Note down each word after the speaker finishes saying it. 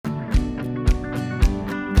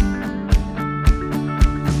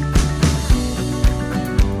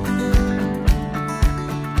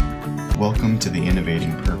Welcome to the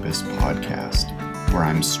Innovating Purpose podcast, where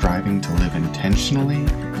I'm striving to live intentionally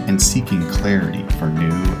and seeking clarity for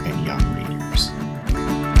new and young readers.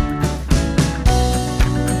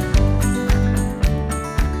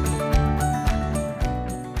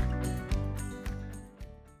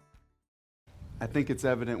 I think it's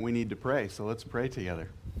evident we need to pray, so let's pray together.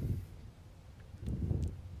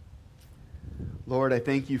 Lord, I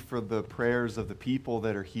thank you for the prayers of the people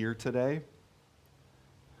that are here today.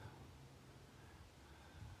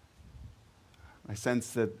 I sense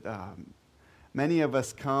that many of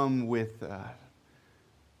us come with a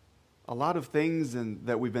lot of things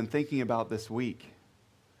that we've been thinking about this week.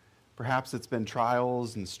 Perhaps it's been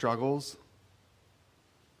trials and struggles.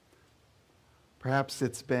 Perhaps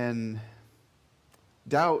it's been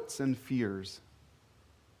doubts and fears.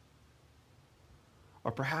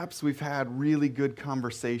 Or perhaps we've had really good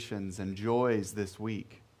conversations and joys this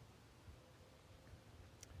week.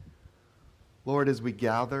 Lord, as we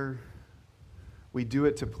gather, we do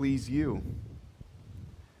it to please you,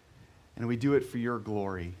 and we do it for your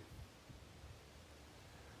glory.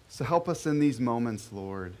 So help us in these moments,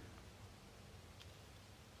 Lord,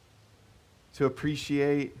 to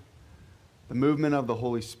appreciate the movement of the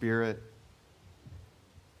Holy Spirit,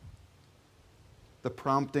 the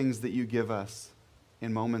promptings that you give us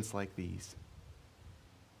in moments like these.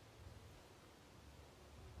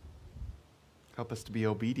 Help us to be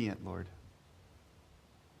obedient, Lord.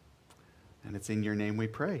 And it's in your name we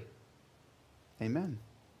pray. Amen.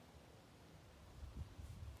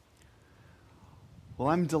 Well,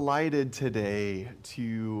 I'm delighted today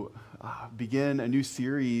to begin a new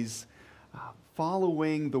series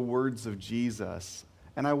following the words of Jesus.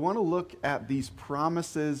 And I want to look at these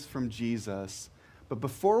promises from Jesus. But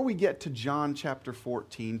before we get to John chapter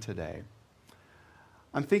 14 today,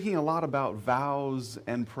 I'm thinking a lot about vows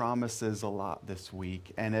and promises a lot this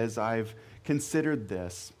week. And as I've considered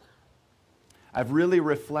this, I've really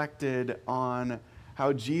reflected on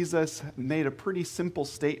how Jesus made a pretty simple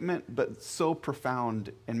statement, but so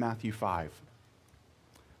profound in Matthew 5,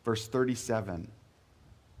 verse 37.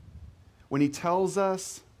 When he tells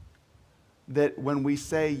us that when we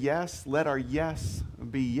say yes, let our yes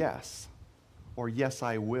be yes, or yes,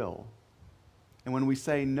 I will. And when we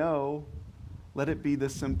say no, let it be the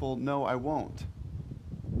simple, no, I won't.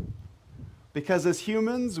 Because as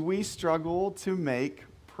humans, we struggle to make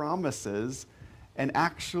promises and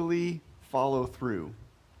actually follow through.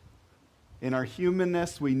 In our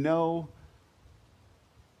humanness, we know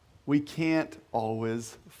we can't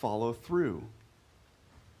always follow through.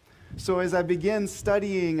 So as I begin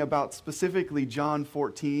studying about specifically John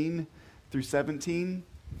 14 through 17,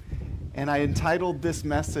 and I entitled this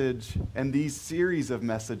message and these series of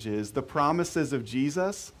messages, The Promises of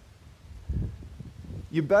Jesus,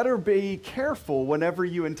 you better be careful whenever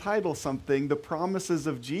you entitle something The Promises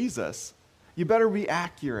of Jesus. You better be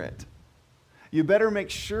accurate. You better make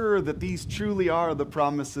sure that these truly are the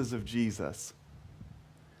promises of Jesus.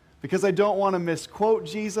 Because I don't want to misquote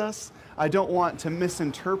Jesus. I don't want to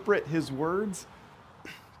misinterpret his words,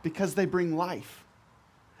 because they bring life,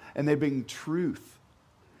 and they bring truth,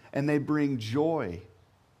 and they bring joy.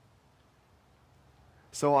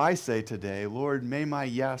 So I say today, Lord, may my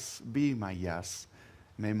yes be my yes.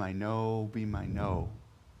 May my no be my no.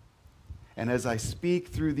 And as I speak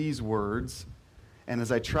through these words, and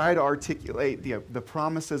as I try to articulate the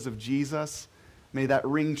promises of Jesus, may that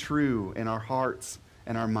ring true in our hearts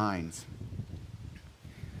and our minds.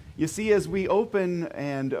 You see, as we open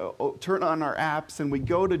and turn on our apps and we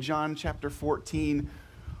go to John chapter 14,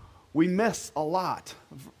 we miss a lot.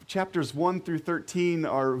 Chapters 1 through 13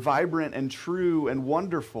 are vibrant and true and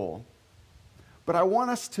wonderful. But I want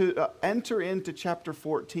us to enter into chapter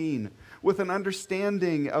 14 with an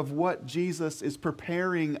understanding of what Jesus is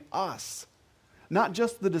preparing us, not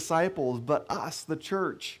just the disciples, but us, the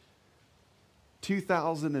church,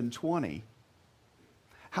 2020.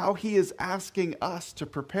 How he is asking us to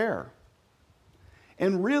prepare.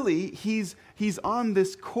 And really, he's on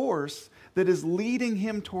this course that is leading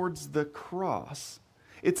him towards the cross.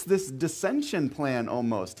 It's this dissension plan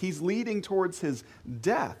almost. He's leading towards his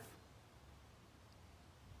death.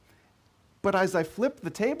 But as I flip the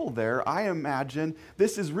table there, I imagine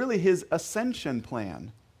this is really his ascension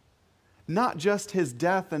plan. Not just his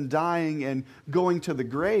death and dying and going to the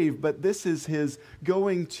grave, but this is his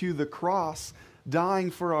going to the cross, dying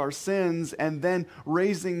for our sins, and then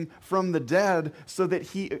raising from the dead so that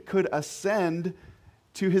he could ascend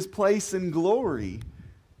to his place in glory,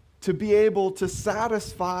 to be able to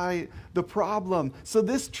satisfy the problem. So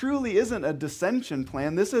this truly isn't a dissension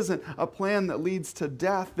plan. This isn't a plan that leads to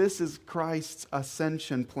death. This is Christ's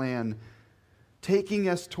ascension plan, taking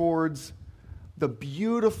us towards the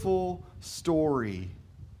beautiful story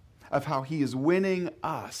of how he is winning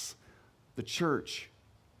us, the church,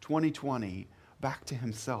 2020, back to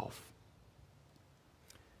himself.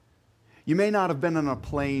 You may not have been on a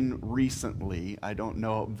plane recently. I don't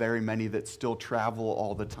know very many that still travel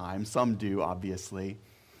all the time. Some do, obviously.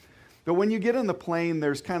 But when you get on the plane,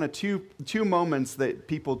 there's kind of two moments that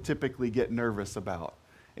people typically get nervous about.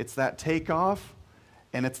 It's that takeoff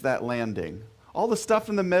and it's that landing. All the stuff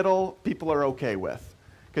in the middle, people are okay with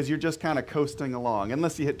because you're just kind of coasting along.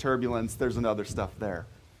 Unless you hit turbulence, there's another stuff there.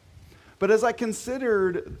 But as I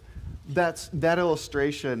considered that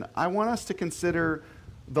illustration, I want us to consider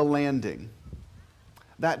the landing,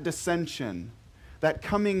 that descension, that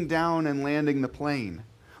coming down and landing the plane.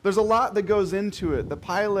 There's a lot that goes into it. The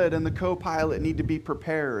pilot and the co-pilot need to be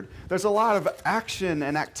prepared. There's a lot of action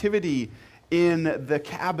and activity in the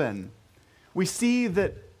cabin. We see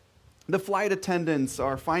that the flight attendants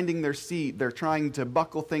are finding their seat. They're trying to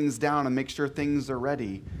buckle things down and make sure things are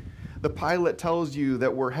ready. The pilot tells you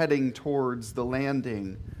that we're heading towards the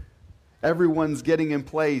landing. Everyone's getting in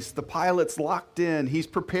place. The pilot's locked in. He's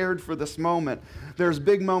prepared for this moment. There's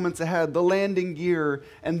big moments ahead, the landing gear,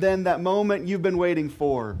 and then that moment you've been waiting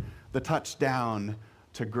for, the touchdown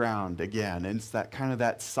to ground again. And it's that kind of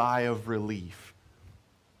that sigh of relief.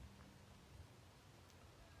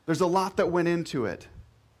 There's a lot that went into it.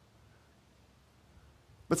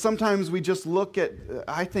 But sometimes we just look at,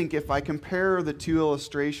 I think if I compare the two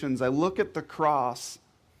illustrations, I look at the cross,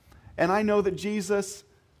 and I know that Jesus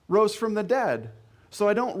rose from the dead. So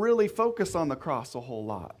I don't really focus on the cross a whole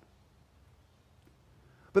lot.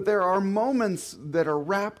 But there are moments that are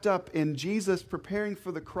wrapped up in Jesus preparing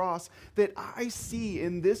for the cross that I see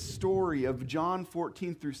in this story of John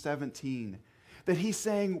 14 through 17. That he's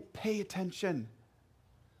saying, pay attention.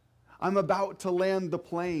 I'm about to land the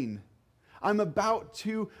plane. I'm about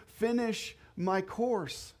to finish my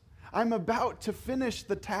course. I'm about to finish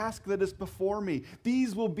the task that is before me.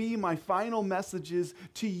 These will be my final messages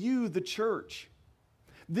to you, the church.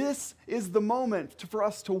 This is the moment for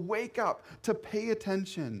us to wake up, to pay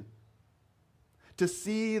attention, to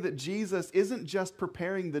see that Jesus isn't just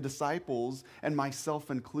preparing the disciples, and myself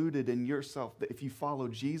included, and yourself, that if you follow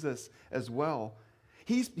Jesus as well.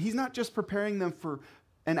 He's not just preparing them for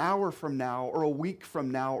an hour from now, or a week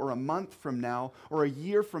from now, or a month from now, or a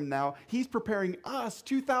year from now. He's preparing us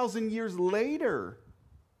 2,000 years later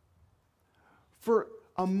for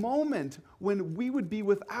a moment when we would be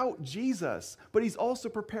without Jesus. But he's also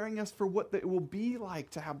preparing us for what it will be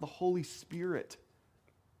like to have the Holy Spirit.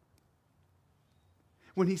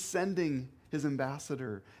 When he's sending his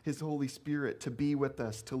ambassador, his Holy Spirit, to be with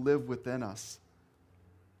us, to live within us.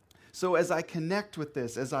 So as I connect with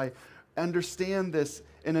this, as I understand this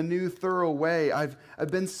in a new, thorough way, I've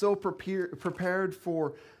been so prepared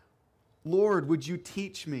for, Lord, would you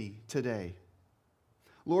teach me today?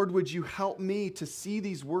 Lord, would you help me to see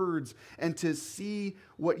these words and to see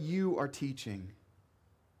what you are teaching?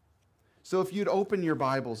 So if you'd open your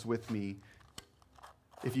Bibles with me,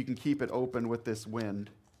 if you can keep it open with this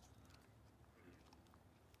wind.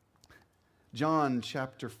 John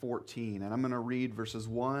chapter 14, and I'm going to read verses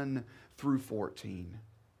 1 through 14.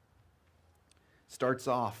 Starts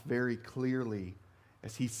off very clearly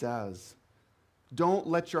as he says, "Don't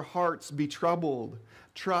let your hearts be troubled.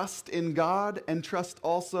 Trust in God and trust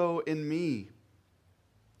also in me.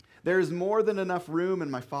 There is more than enough room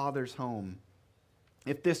in my Father's home.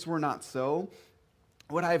 If this were not so,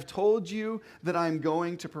 would I have told you that I am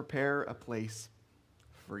going to prepare a place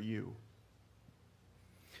for you?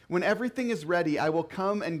 When everything is ready, I will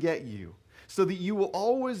come and get you, so that you will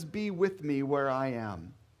always be with me where I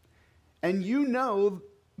am. And you know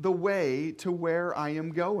the way to where I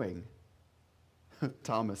am going."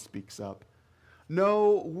 Thomas speaks up.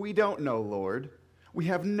 "No, we don't know, Lord. We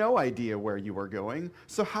have no idea where you are going,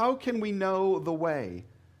 so how can we know the way?"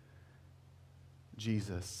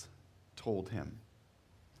 Jesus told him,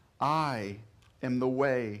 "I am the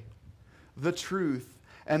way, the truth,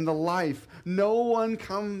 and the life. No one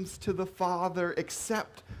comes to the Father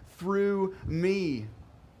except through me.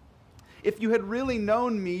 If you had really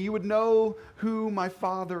known me, you would know who my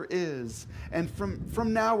Father is. And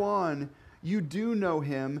from now on, you do know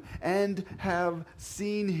him and have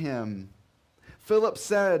seen him." Philip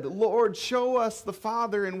said, "Lord, show us the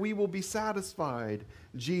Father and we will be satisfied."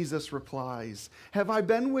 Jesus replies, "Have I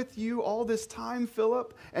been with you all this time,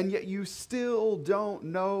 Philip, and yet you still don't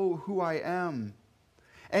know who I am?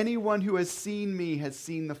 Anyone who has seen me has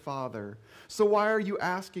seen the Father. So why are you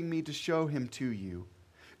asking me to show him to you?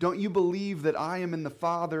 Don't you believe that I am in the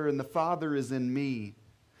Father and the Father is in me?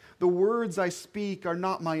 The words I speak are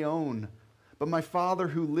not my own, but my Father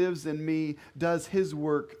who lives in me does his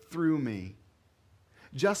work through me.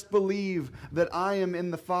 Just believe that I am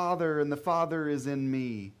in the Father and the Father is in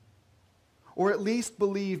me. Or at least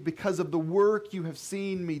believe because of the work you have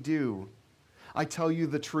seen me do. I tell you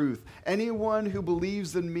the truth. Anyone who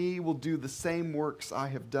believes in me will do the same works I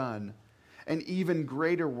have done, and even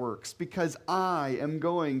greater works, because I am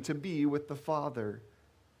going to be with the Father.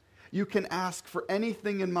 You can ask for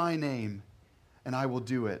anything in my name, and I will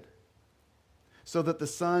do it, so that the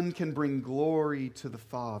Son can bring glory to the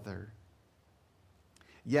Father.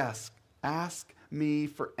 Yes, ask me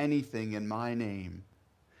for anything in my name,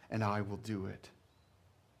 and I will do it.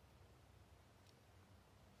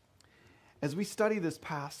 As we study this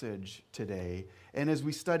passage today, and as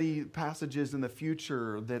we study passages in the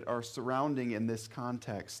future that are surrounding in this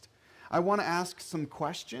context, I want to ask some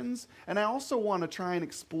questions, and I also want to try and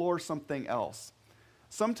explore something else.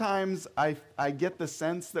 Sometimes I get the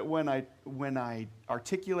sense that when I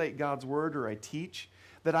articulate God's word or I teach,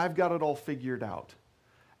 that I've got it all figured out.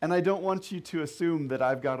 And I don't want you to assume that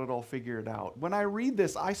I've got it all figured out. When I read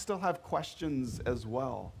this, I still have questions as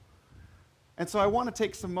well. And so I want to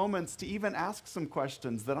take some moments to even ask some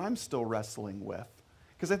questions that I'm still wrestling with.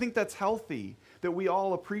 Because I think that's healthy, that we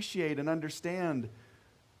all appreciate and understand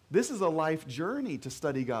this is a life journey to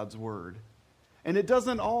study God's word. And it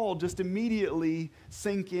doesn't all just immediately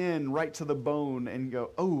sink in right to the bone and go,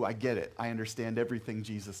 oh, I get it. I understand everything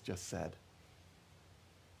Jesus just said.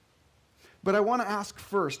 But I want to ask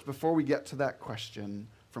first, before we get to that question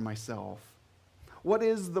for myself, what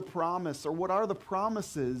is the promise, or what are the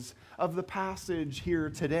promises of the passage here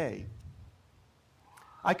today?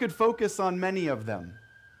 I could focus on many of them.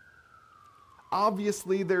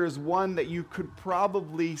 Obviously, there is one that you could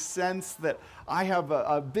probably sense that I have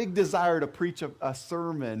a big desire to preach a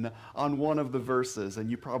sermon on one of the verses, and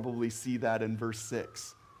you probably see that in verse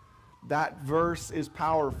 6. That verse is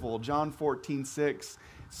powerful. John 14:6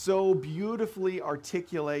 so beautifully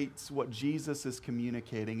articulates what Jesus is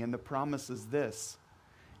communicating, and the promise is this.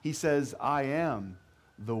 He says, I am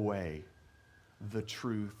the way, the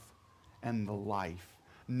truth, and the life.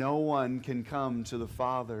 No one can come to the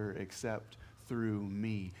Father except through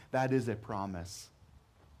me. That is a promise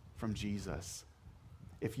from Jesus.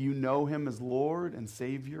 If you know him as Lord and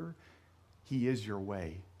Savior, he is your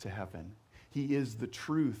way to heaven. He is the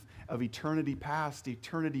truth of eternity past,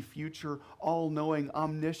 eternity future, all-knowing,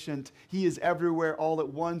 omniscient. He is everywhere all at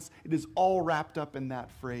once. It is all wrapped up in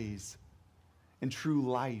that phrase. And true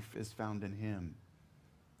life is found in him.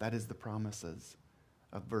 That is the promises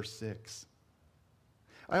of verse 6.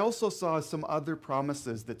 I also saw some other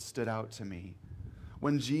promises that stood out to me.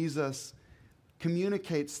 When Jesus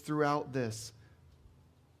communicates throughout this,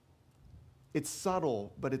 it's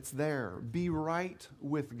subtle, but it's there. Be right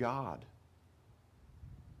with God.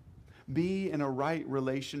 Be in a right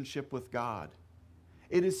relationship with God.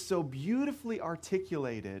 It is so beautifully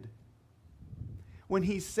articulated when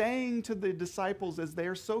he's saying to the disciples, as they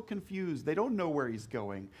are so confused, they don't know where he's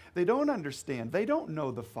going. They don't understand. They don't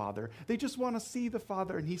know the Father. They just want to see the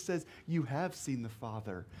Father. And he says, you have seen the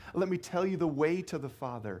Father. Let me tell you the way to the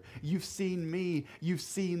Father. You've seen me. You've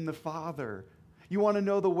seen the Father. You want to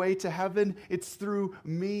know the way to heaven? It's through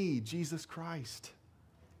me, Jesus Christ.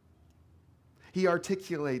 He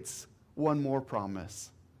articulates one more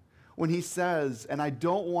promise. When he says, and I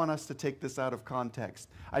don't want us to take this out of context,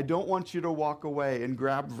 I don't want you to walk away and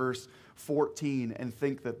grab verse 14 and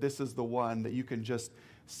think that this is the one that you can just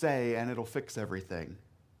say and it'll fix everything.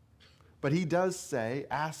 But he does say,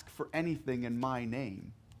 ask for anything in my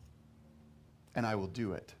name, and I will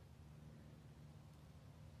do it.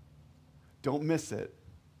 Don't miss it.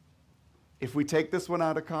 If we take this one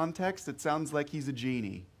out of context, it sounds like he's a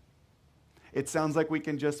genie. It sounds like we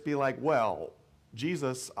can just be like, well,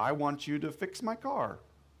 Jesus, I want you to fix my car.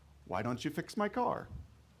 Why don't you fix my car?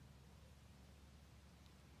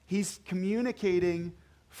 He's communicating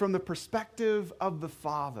from the perspective of the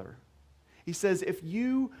Father. He says, if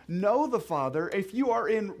you know the Father, if you are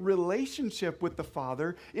in relationship with the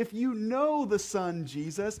Father, if you know the Son,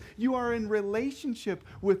 Jesus, you are in relationship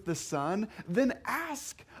with the Son, then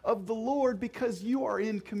ask of the Lord because you are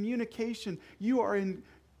in communication. You are in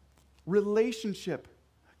relationship,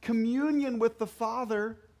 communion with the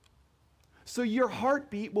Father, so your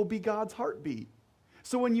heartbeat will be God's heartbeat.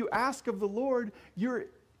 So when you ask of the Lord, you're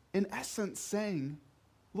in essence saying,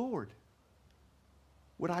 Lord,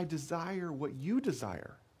 would I desire what you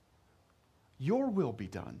desire? Your will be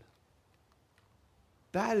done.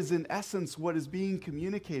 That is in essence what is being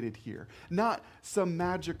communicated here, not some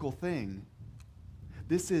magical thing.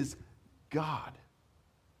 This is God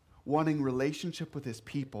wanting relationship with his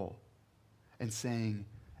people and saying,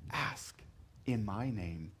 ask in my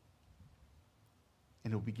name,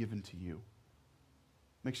 and it will be given to you.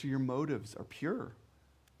 Make sure your motives are pure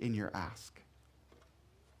in your ask.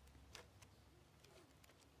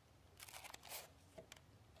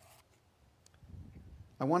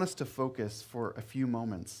 I want us to focus for a few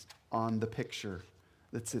moments on the picture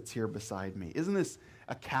that sits here beside me. Isn't this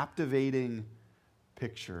a captivating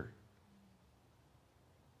picture?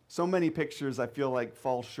 So many pictures I feel like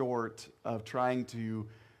fall short of trying to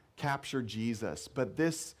capture Jesus, but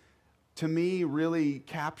this to me really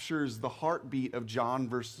captures the heartbeat of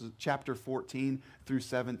John chapter 14 through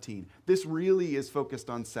 17. This really is focused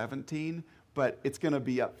on 17, but it's going to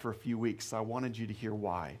be up for a few weeks, so I wanted you to hear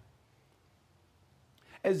why.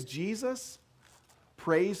 As Jesus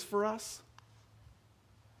prays for us,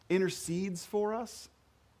 intercedes for us,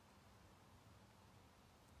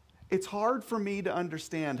 it's hard for me to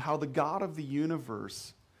understand how the God of the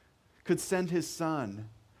universe could send his Son,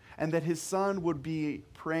 and that his Son would be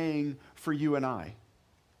praying for you and I.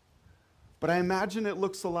 But I imagine it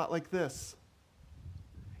looks a lot like this.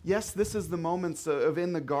 Yes, this is the moments of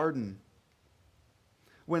in the garden,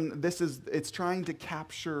 when it's trying to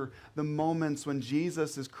capture the moments when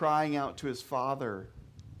Jesus is crying out to his Father,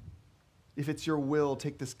 if it's your will,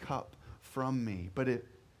 take this cup from me, but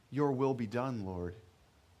your will be done, Lord.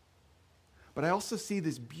 But I also see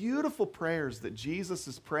these beautiful prayers that Jesus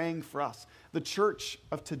is praying for us, the church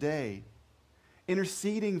of today,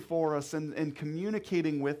 interceding for us and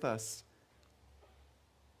communicating with us,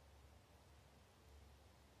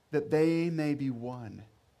 that they may be one,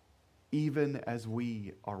 even as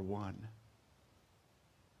we are one.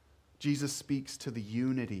 Jesus speaks to the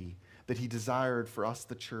unity that he desired for us,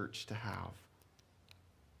 the church, to have.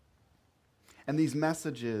 And these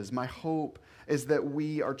messages, my hope is that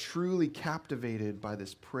we are truly captivated by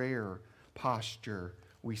this prayer posture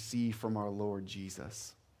we see from our Lord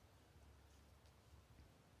Jesus.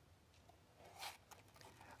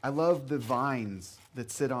 I love the vines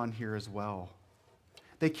that sit on here as well.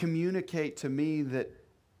 They communicate to me that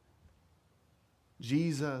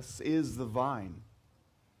Jesus is the vine,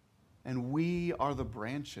 and we are the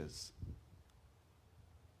branches.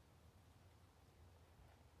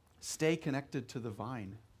 Stay connected to the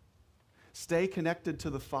vine. Stay connected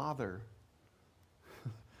to the Father.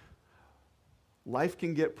 Life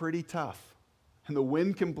can get pretty tough, and the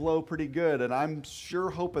wind can blow pretty good, and I'm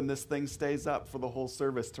sure hoping this thing stays up for the whole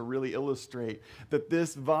service to really illustrate that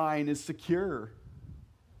this vine is secure.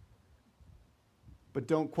 But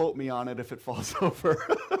don't quote me on it if it falls over.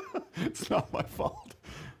 It's not my fault.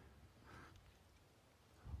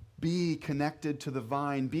 Be connected to the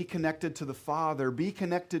vine. Be connected to the Father. Be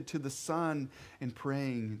connected to the Son in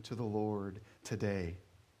praying to the Lord today.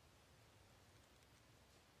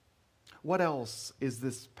 What else is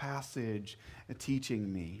this passage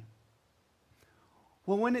teaching me?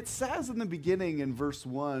 Well, when it says in the beginning in verse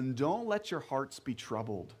 1, don't let your hearts be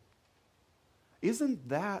troubled, isn't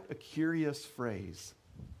that a curious phrase?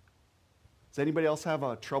 Does anybody else have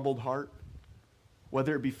a troubled heart?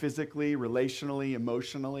 Whether it be physically, relationally,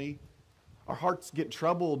 emotionally. Our hearts get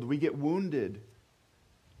troubled. We get wounded.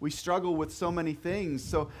 We struggle with so many things.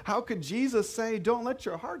 So how could Jesus say, don't let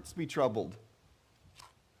your hearts be troubled?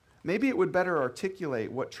 Maybe it would better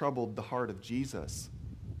articulate what troubled the heart of Jesus.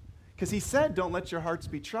 Because he said, don't let your hearts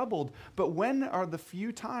be troubled. But when are the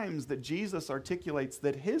few times that Jesus articulates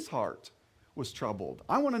that his heart was troubled?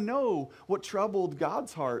 I want to know what troubled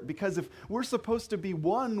God's heart, because if we're supposed to be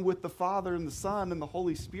one with the Father and the Son and the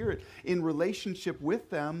Holy Spirit in relationship with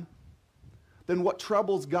them, then what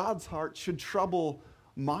troubles God's heart should trouble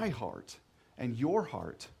my heart and your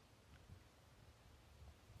heart.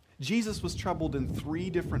 Jesus was troubled in 3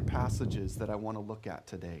 different passages that I want to look at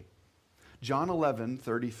today. John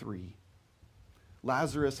 11:33.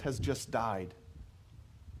 Lazarus has just died.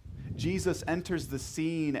 Jesus enters the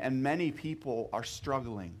scene and many people are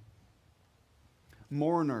struggling.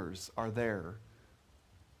 Mourners are there,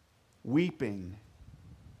 weeping.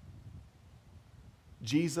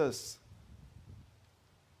 Jesus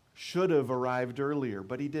should have arrived earlier,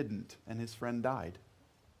 but he didn't, and his friend died.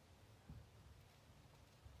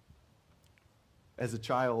 As a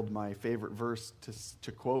child, my favorite verse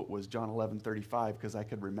to quote was John 11:35 because I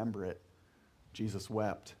could remember it. Jesus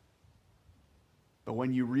wept. But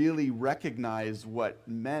when you really recognize what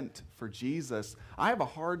meant for Jesus, I have a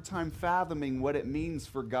hard time fathoming what it means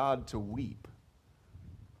for God to weep.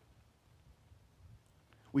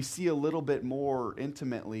 We see a little bit more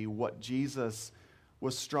intimately what Jesus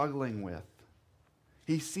was struggling with.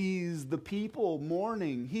 He sees the people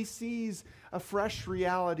mourning. He sees a fresh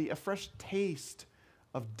reality, a fresh taste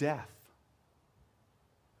of death,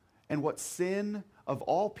 and what sin of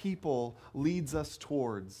all people, leads us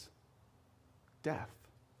towards death.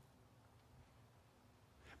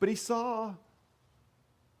 But he saw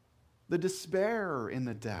the despair in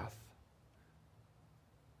the death.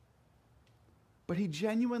 But he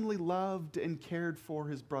genuinely loved and cared for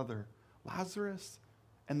his brother, Lazarus,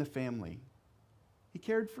 and the family. He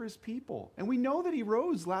cared for his people. And we know that he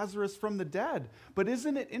rose Lazarus from the dead. But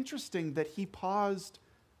isn't it interesting that he paused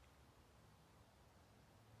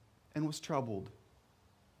and was troubled?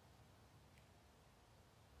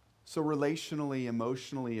 So relationally,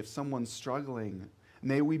 emotionally, if someone's struggling,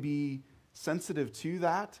 may we be sensitive to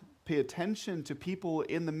that, pay attention to people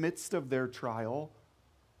in the midst of their trial,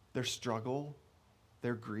 their struggle,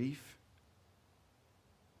 their grief,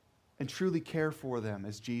 and truly care for them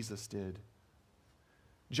as Jesus did.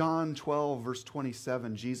 John 12, verse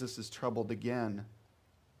 27, Jesus is troubled again.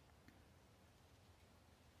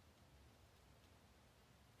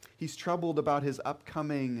 He's troubled about his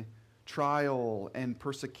upcoming trial and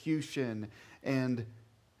persecution and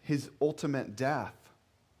his ultimate death.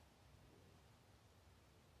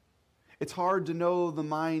 It's hard to know the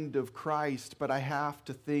mind of Christ, but I have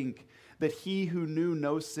to think that he who knew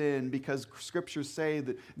no sin, because scriptures say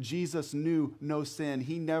that Jesus knew no sin,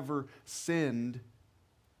 he never sinned,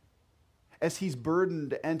 as he's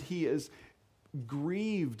burdened and he is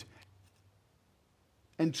grieved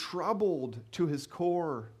and troubled to his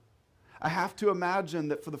core, I have to imagine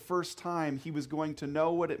that for the first time he was going to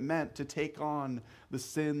know what it meant to take on the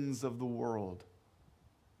sins of the world.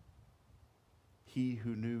 He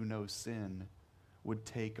who knew no sin would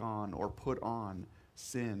take on or put on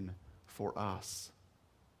sin for us.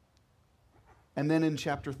 And then in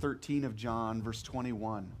chapter 13 of John, verse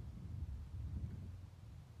 21,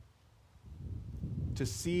 to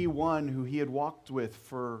see one who he had walked with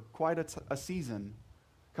for quite a season,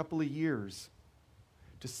 a couple of years,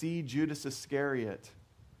 to see Judas Iscariot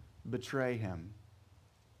betray him.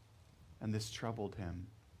 And this troubled him.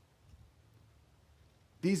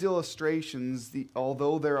 These illustrations,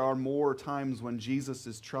 although there are more times when Jesus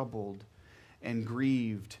is troubled and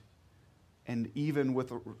grieved, and even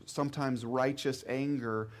with sometimes righteous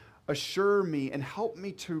anger, assure me and help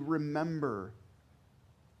me to remember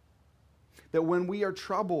that when we are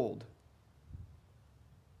troubled,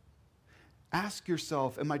 ask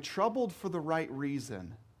yourself, am I troubled for the right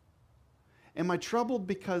reason? Am I troubled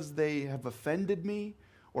because they have offended me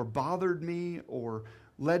or bothered me or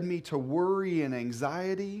led me to worry and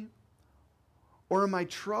anxiety? Or am I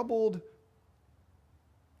troubled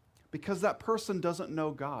because that person doesn't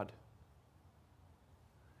know God?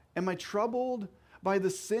 Am I troubled by the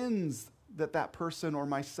sins that that person, or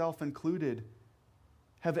myself included,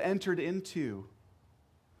 have entered into?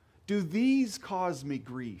 Do these cause me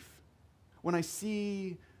grief when I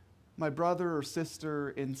see my brother or sister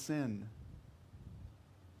in sin?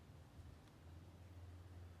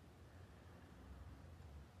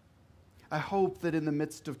 I hope that in the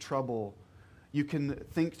midst of trouble, you can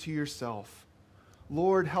think to yourself,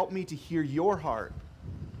 Lord, help me to hear your heart.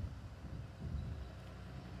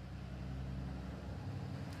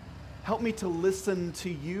 Help me to listen to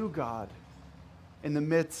you, God, in the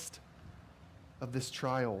midst of this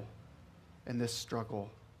trial and this struggle.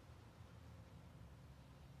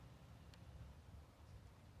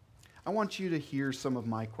 I want you to hear some of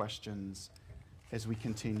my questions as we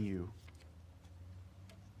continue.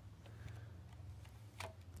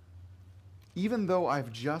 Even though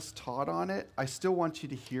I've just taught on it, I still want you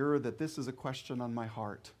to hear that this is a question on my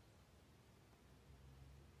heart.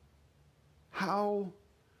 How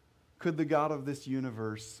could the God of this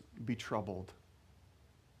universe be troubled?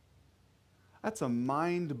 That's a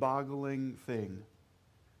mind-boggling thing.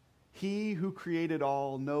 He who created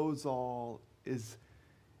all, knows all, is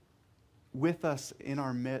with us in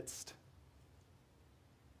our midst.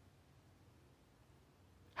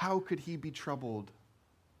 How could he be troubled?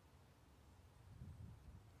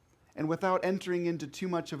 And without entering into too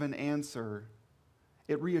much of an answer,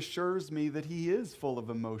 it reassures me that he is full of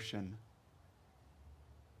emotion.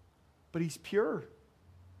 But he's pure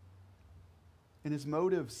in his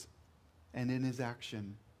motives and in his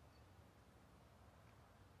action.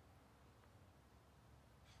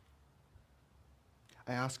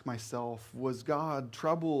 I ask myself, was God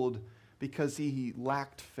troubled because he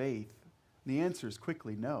lacked faith? And the answer is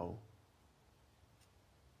quickly no.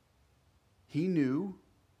 He knew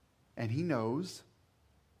and he knows.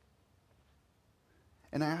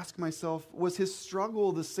 And I ask myself, was his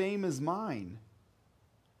struggle the same as mine?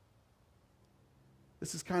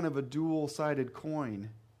 This is kind of a dual-sided coin.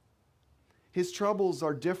 His troubles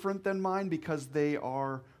are different than mine because they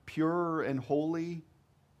are pure and holy.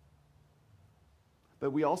 But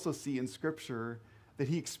we also see in Scripture that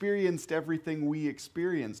he experienced everything we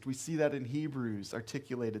experienced. We see that in Hebrews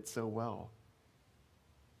articulated so well.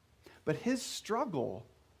 But his struggle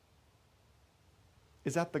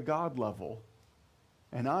is at the God level,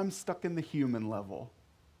 and I'm stuck in the human level.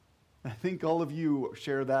 I think all of you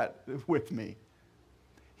share that with me.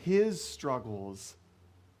 His struggles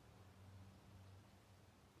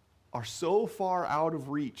are so far out of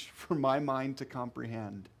reach for my mind to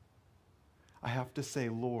comprehend. I have to say,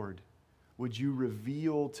 Lord, would you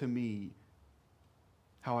reveal to me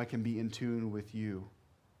how I can be in tune with you?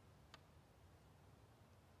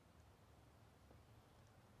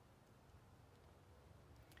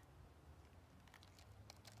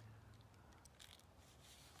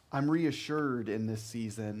 I'm reassured in this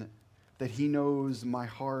season that he knows my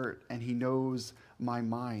heart and he knows my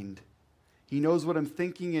mind. He knows what I'm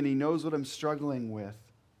thinking and he knows what I'm struggling with.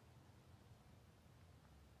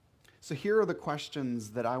 So here are the questions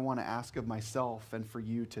that I want to ask of myself and for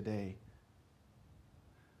you today.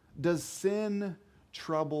 Does sin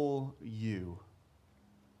trouble you?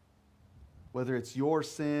 Whether it's your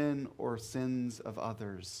sin or sins of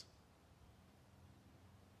others.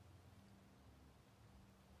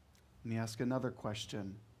 Let me ask another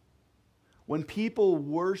question. When people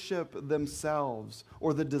worship themselves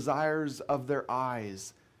or the desires of their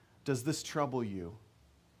eyes, does this trouble you?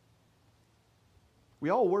 We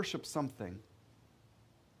all worship something.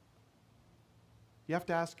 You have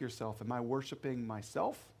to ask yourself, am I worshiping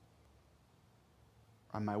myself?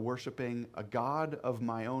 Am I worshiping a God of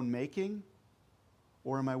my own making?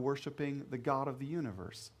 Or am I worshiping the God of the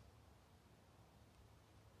universe?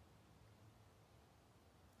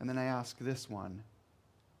 And then I ask this one.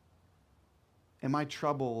 Am I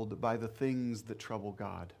troubled by the things that trouble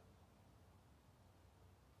God?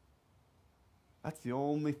 That's the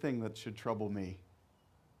only thing that should trouble me.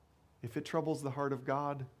 If it troubles the heart of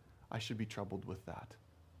God, I should be troubled with that.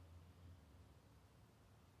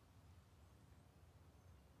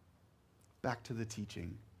 Back to the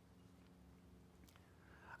teaching.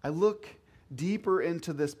 I look deeper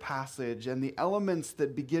into this passage and the elements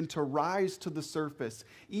that begin to rise to the surface,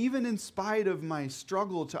 even in spite of my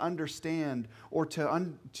struggle to understand or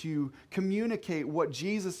to communicate what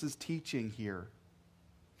Jesus is teaching here.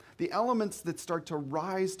 The elements that start to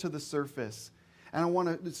rise to the surface. And I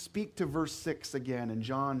want to speak to verse 6 again in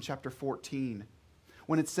John chapter 14.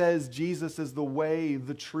 When it says Jesus is the way,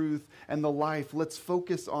 the truth, and the life, let's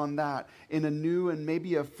focus on that in a new and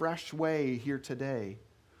maybe a fresh way here today.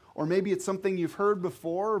 Or maybe it's something you've heard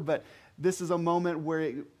before, but this is a moment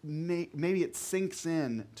where maybe it sinks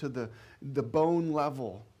in to the bone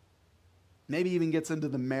level. Maybe even gets into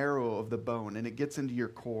the marrow of the bone and it gets into your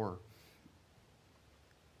core.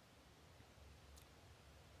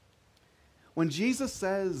 When Jesus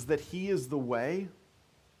says that he is the way,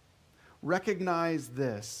 recognize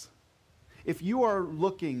this. If you are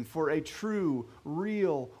looking for a true,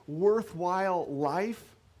 real, worthwhile life,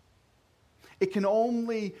 it can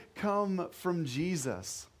only come from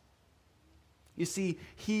Jesus. You see,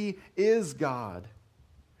 he is God.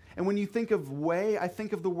 And when you think of way, I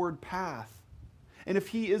think of the word path. And if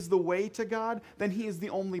he is the way to God, then he is the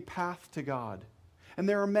only path to God. And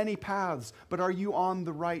there are many paths, but are you on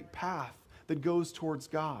the right path that goes towards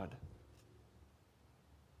God?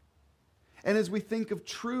 And as we think of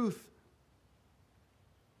truth,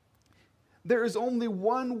 there is only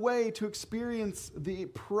one way to experience the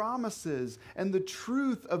promises and the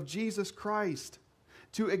truth of Jesus Christ,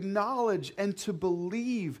 to acknowledge and to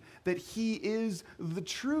believe that he is the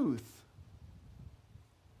truth.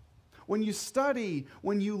 When you study,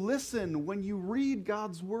 when you listen, when you read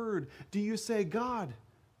God's word, do you say, God,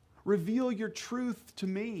 reveal your truth to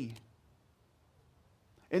me?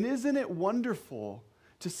 And isn't it wonderful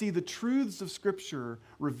to see the truths of Scripture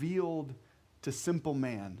revealed to simple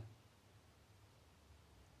man?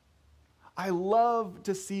 I love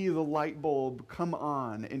to see the light bulb come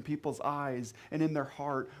on in people's eyes and in their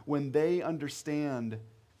heart when they understand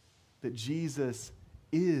that Jesus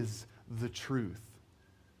is the truth.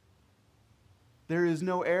 There is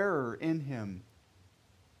no error in him.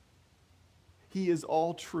 He is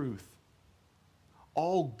all truth,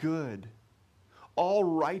 all good, all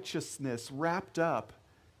righteousness wrapped up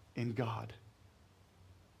in God.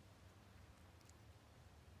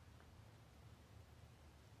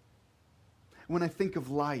 When I think of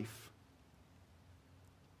life,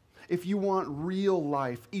 if you want real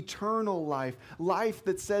life, eternal life, life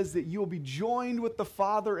that says that you'll be joined with the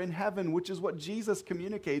Father in heaven, which is what Jesus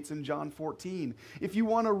communicates in John 14. If you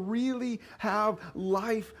want to really have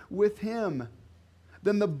life with him,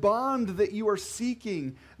 then the bond that you are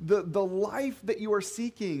seeking, the life that you are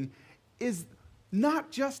seeking is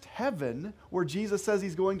Not just heaven, where Jesus says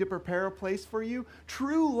he's going to prepare a place for you.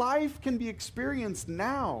 True life can be experienced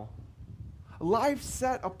now. Life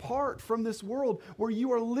set apart from this world, where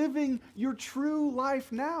you are living your true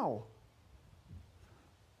life now.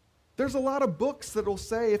 There's a lot of books that will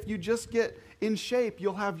say if you just get in shape,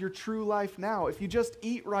 you'll have your true life now. If you just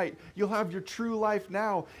eat right, you'll have your true life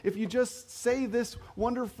now. If you just say this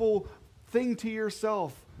wonderful thing to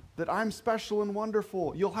yourself, that I'm special and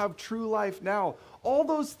wonderful, you'll have true life now. All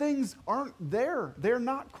those things aren't there. They're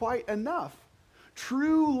not quite enough.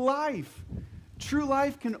 True life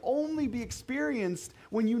can only be experienced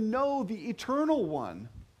when you know the eternal one,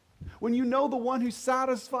 when you know the one who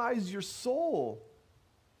satisfies your soul,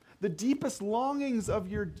 the deepest longings of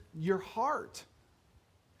your heart.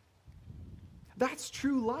 That's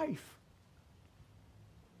true life.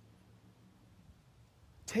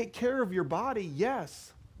 Take care of your body,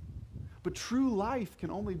 yes. But true life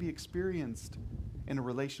can only be experienced in a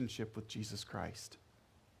relationship with Jesus Christ.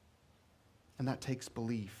 And that takes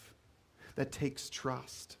belief. That takes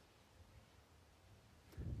trust.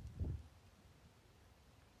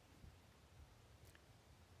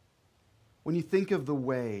 When you think of the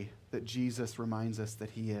way that Jesus reminds us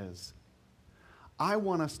that he is, I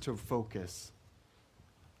want us to focus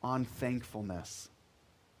on thankfulness.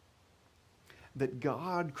 That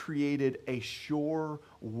God created a sure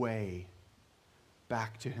way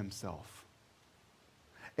back to himself.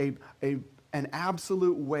 An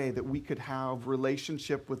absolute way that we could have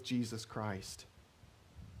relationship with Jesus Christ.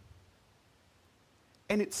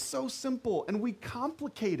 And it's so simple, and we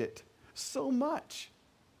complicate it so much.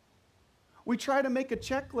 We try to make a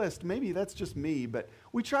checklist. Maybe that's just me, but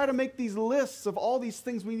we try to make these lists of all these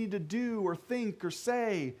things we need to do or think or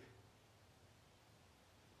say.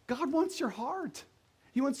 God wants your heart.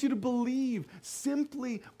 He wants you to believe,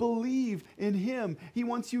 simply believe in him. He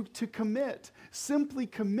wants you to commit, simply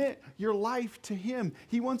commit your life to him.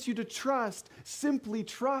 He wants you to trust, simply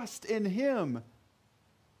trust in him.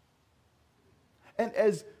 And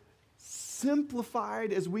as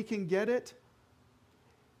simplified as we can get it,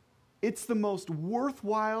 it's the most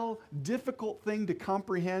worthwhile, difficult thing to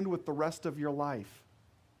comprehend with the rest of your life.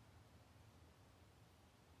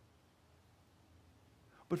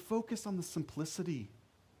 But focus on the simplicity.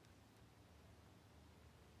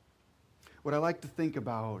 What I like to think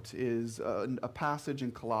about is a passage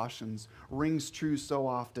in Colossians, rings true so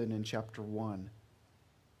often in chapter 1.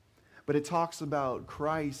 But it talks about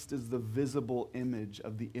Christ as the visible image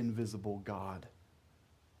of the invisible God.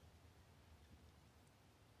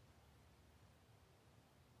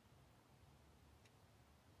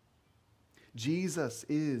 Jesus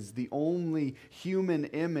is the only human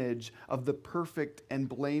image of the perfect and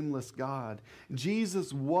blameless God.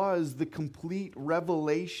 Jesus was the complete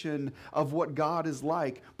revelation of what God is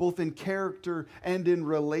like, both in character and in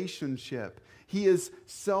relationship. He is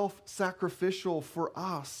self-sacrificial for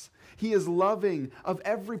us. He is loving of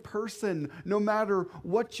every person, no matter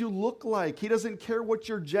what you look like. He doesn't care what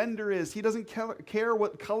your gender is. He doesn't care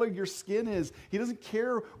what color your skin is. He doesn't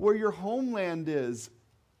care where your homeland is.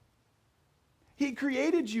 He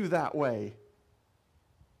created you that way.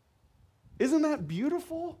 Isn't that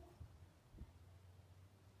beautiful?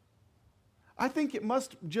 I think it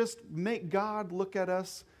must just make God look at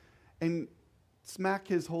us and smack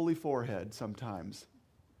his holy forehead sometimes.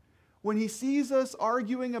 When he sees us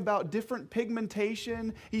arguing about different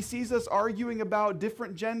pigmentation, he sees us arguing about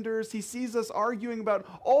different genders, he sees us arguing about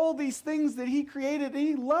all these things that he created and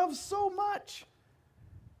he loves so much.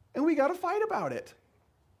 And we got to fight about it.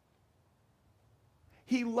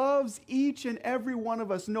 He loves each and every one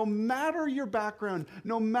of us, no matter your background,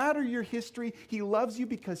 no matter your history. He loves you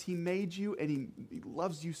because he made you and he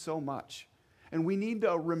loves you so much. And we need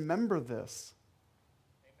to remember this.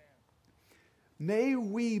 Amen. May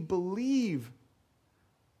we believe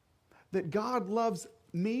that God loves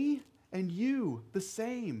me and you the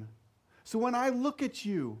same. So when I look at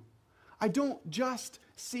you, I don't just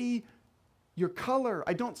see your color.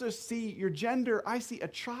 I don't just see your gender. I see a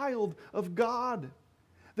child of God.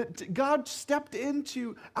 That God stepped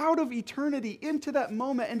out of eternity, into that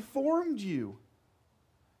moment and formed you.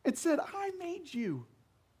 It said, I made you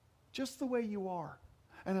just the way you are.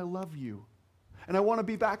 And I love you. And I want to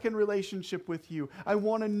be back in relationship with you. I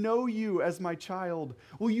want to know you as my child.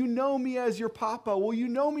 Will you know me as your papa? Will you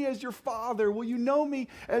know me as your father? Will you know me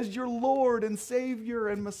as your Lord and Savior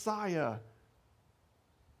and Messiah?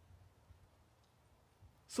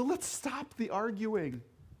 So let's stop the arguing.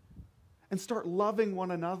 And start loving one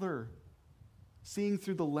another, seeing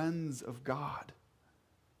through the lens of God.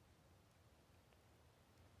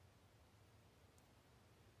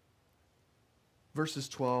 Verses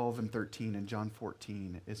 12 and 13 in John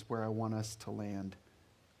 14 is where I want us to land.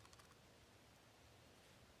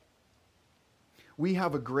 We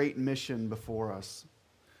have a great mission before us.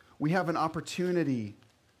 We have an opportunity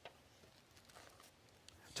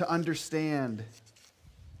to understand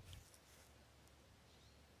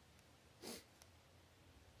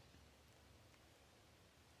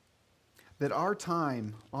that our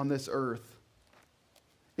time on this earth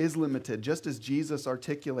is limited, just as Jesus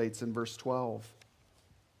articulates in verse 12.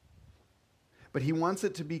 But he wants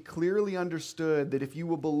it to be clearly understood that if you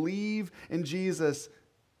will believe in Jesus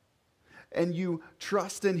and you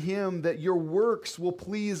trust in him, that your works will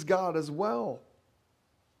please God as well.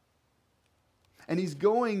 And he's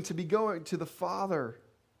going to be going to the Father.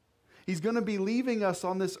 He's going to be leaving us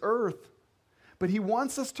on this earth. But he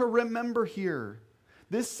wants us to remember here,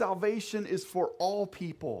 this salvation is for all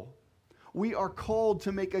people. We are called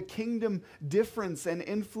to make a kingdom difference and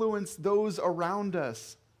influence those around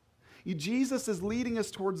us. Jesus is leading us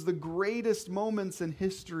towards the greatest moments in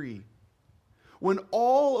history, when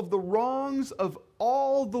all of the wrongs of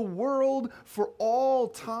all the world for all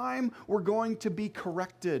time were going to be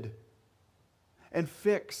corrected and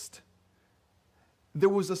fixed. There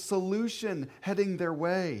was a solution heading their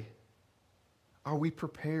way. Are we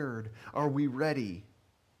prepared? Are we ready?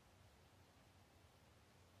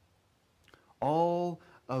 All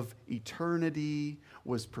of eternity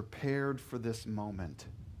was prepared for this moment.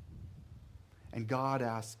 And God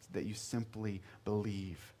asks that you simply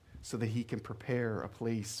believe so that he can prepare a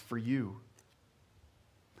place for you.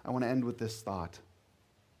 I want to end with this thought.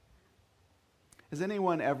 Has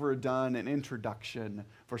anyone ever done an introduction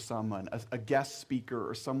for someone, a guest speaker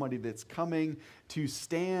or somebody that's coming to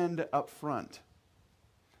stand up front?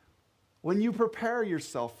 When you prepare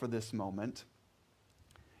yourself for this moment,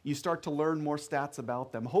 you start to learn more stats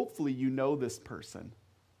about them. Hopefully you know this person.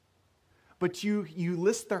 But you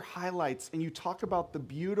list their highlights and you talk about the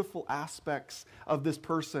beautiful aspects of this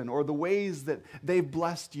person or the ways that they've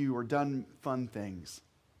blessed you or done fun things.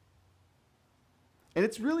 And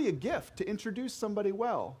it's really a gift to introduce somebody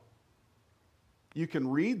well. You can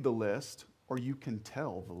read the list or you can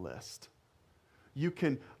tell the list. You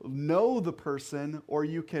can know the person or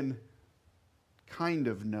you can kind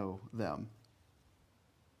of know them.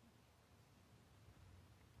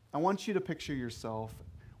 I want you to picture yourself.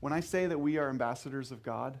 When I say that we are ambassadors of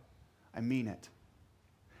God, I mean it.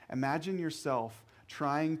 Imagine yourself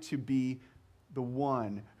trying to be the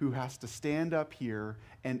one who has to stand up here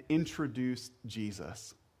and introduce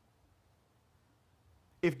Jesus.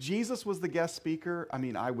 If Jesus was the guest speaker,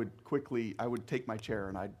 I would take my chair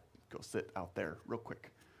and I'd go sit out there real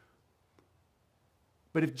quick.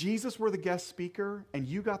 But if Jesus were the guest speaker and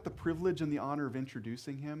you got the privilege and the honor of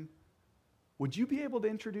introducing him, would you be able to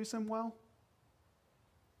introduce him well?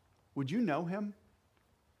 Would you know him?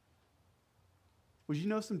 Would you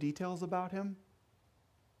know some details about him?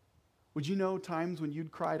 Would you know times when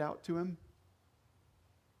you'd cried out to him?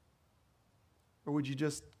 Or would you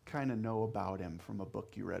just kind of know about him from a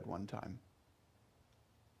book you read one time?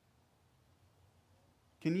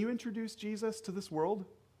 Can you introduce Jesus to this world?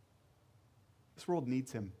 This world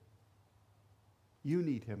needs him. You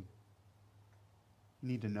need him. You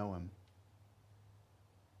need to know him.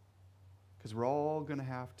 Because we're all going to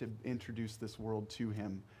have to introduce this world to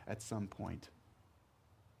him at some point.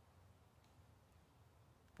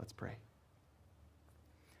 Let's pray.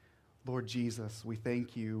 Lord Jesus, we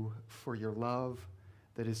thank you for your love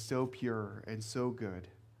that is so pure and so good.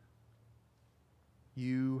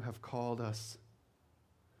 You have called us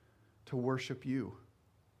to worship you.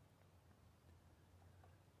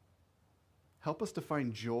 Help us to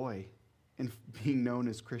find joy in being known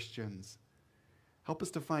as Christians. Help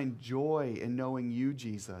us to find joy in knowing you,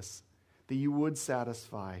 Jesus, that you would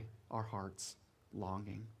satisfy our hearts'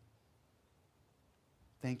 longing.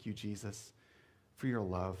 Thank you, Jesus, for your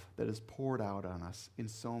love that is poured out on us in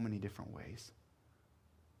so many different ways.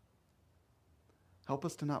 Help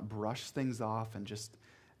us to not brush things off and just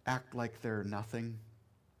act like they're nothing.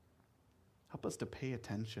 Help us to pay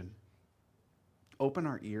attention. Open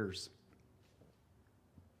our ears.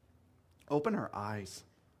 Open our eyes.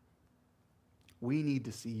 We need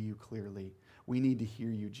to see you clearly. We need to hear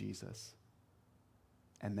you, Jesus.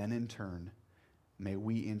 And then in turn, may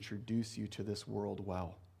we introduce you to this world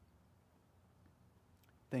well.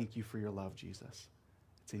 Thank you for your love, Jesus.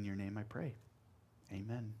 It's in your name I pray.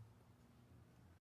 Amen.